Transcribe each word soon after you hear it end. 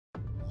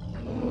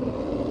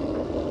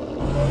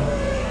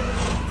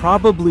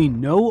Probably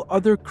no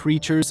other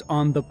creatures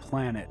on the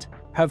planet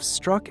have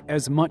struck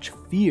as much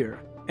fear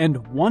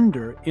and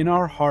wonder in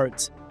our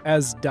hearts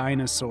as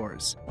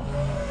dinosaurs.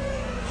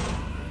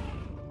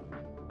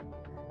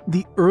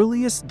 The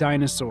earliest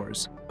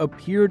dinosaurs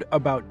appeared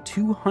about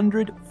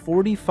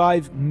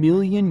 245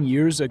 million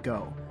years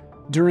ago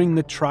during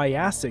the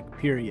Triassic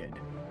period.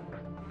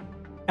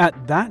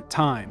 At that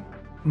time,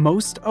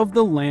 most of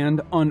the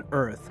land on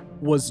Earth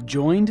was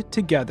joined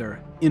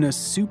together in a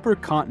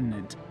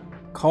supercontinent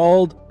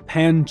called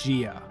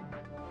Pangaea.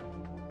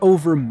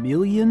 Over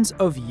millions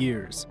of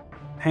years,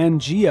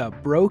 Pangaea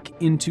broke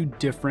into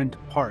different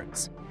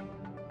parts.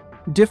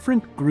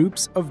 Different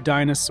groups of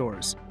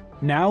dinosaurs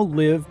now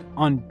lived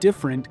on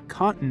different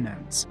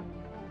continents.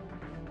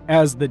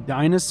 As the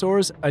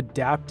dinosaurs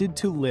adapted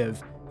to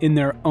live in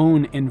their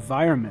own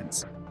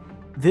environments,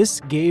 this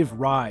gave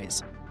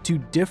rise to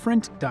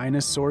different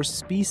dinosaur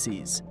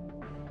species.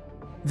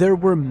 There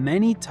were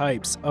many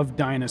types of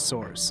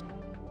dinosaurs,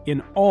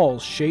 in all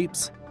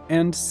shapes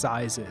and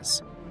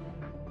sizes.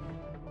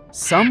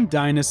 Some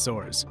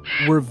dinosaurs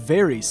were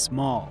very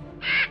small,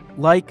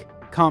 like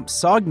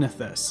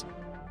Compsognathus,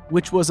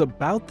 which was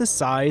about the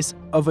size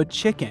of a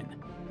chicken.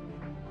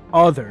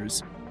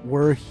 Others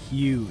were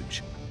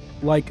huge,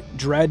 like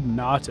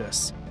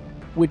Dreadnoughtus,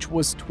 which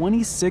was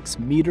 26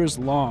 meters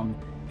long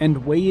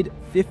and weighed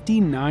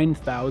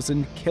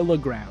 59,000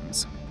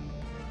 kilograms.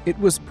 It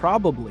was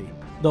probably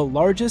the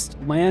largest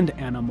land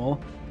animal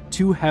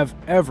to have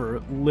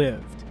ever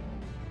lived.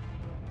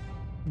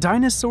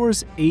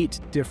 Dinosaurs ate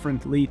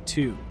differently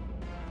too.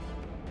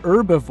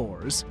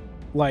 Herbivores,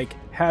 like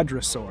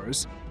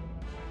hadrosaurs,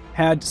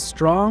 had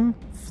strong,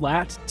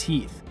 flat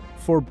teeth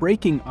for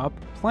breaking up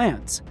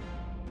plants.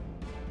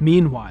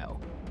 Meanwhile,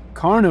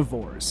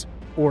 carnivores,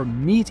 or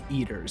meat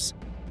eaters,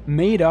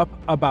 made up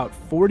about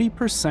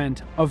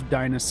 40% of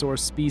dinosaur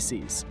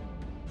species.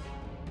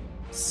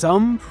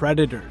 Some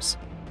predators,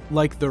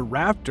 like the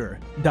raptor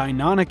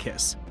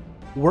Deinonychus,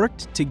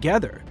 worked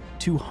together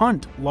to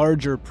hunt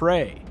larger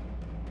prey.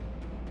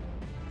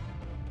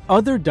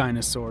 Other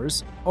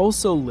dinosaurs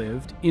also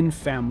lived in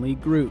family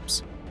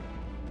groups.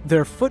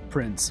 Their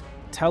footprints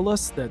tell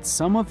us that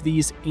some of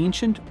these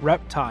ancient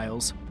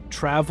reptiles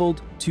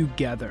traveled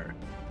together.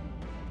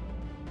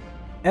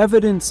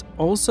 Evidence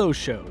also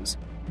shows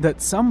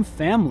that some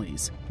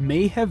families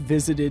may have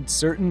visited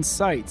certain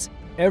sites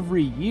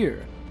every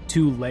year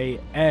to lay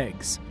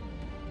eggs.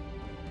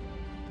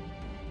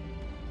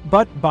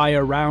 But by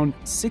around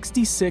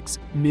 66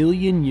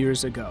 million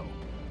years ago,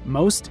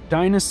 most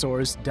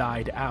dinosaurs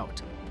died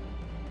out.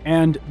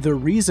 And the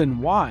reason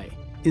why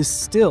is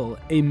still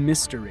a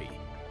mystery.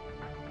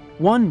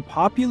 One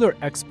popular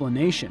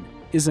explanation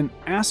is an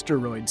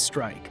asteroid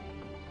strike,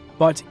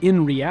 but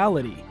in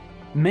reality,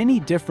 many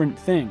different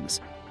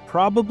things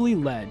probably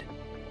led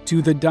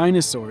to the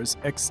dinosaurs'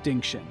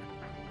 extinction.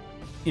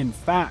 In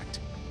fact,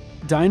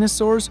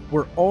 dinosaurs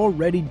were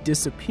already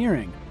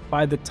disappearing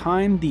by the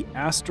time the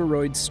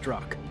asteroid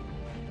struck.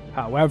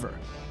 However,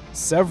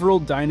 several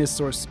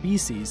dinosaur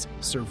species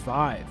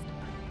survived.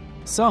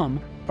 Some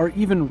are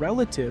even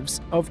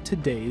relatives of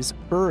today's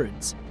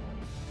birds.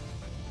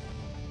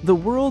 The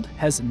world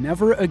has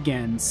never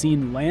again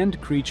seen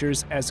land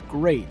creatures as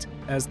great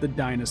as the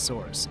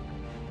dinosaurs,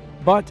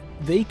 but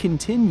they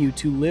continue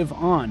to live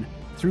on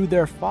through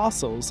their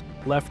fossils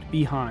left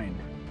behind.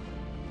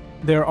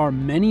 There are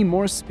many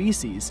more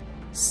species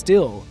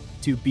still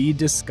to be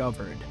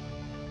discovered.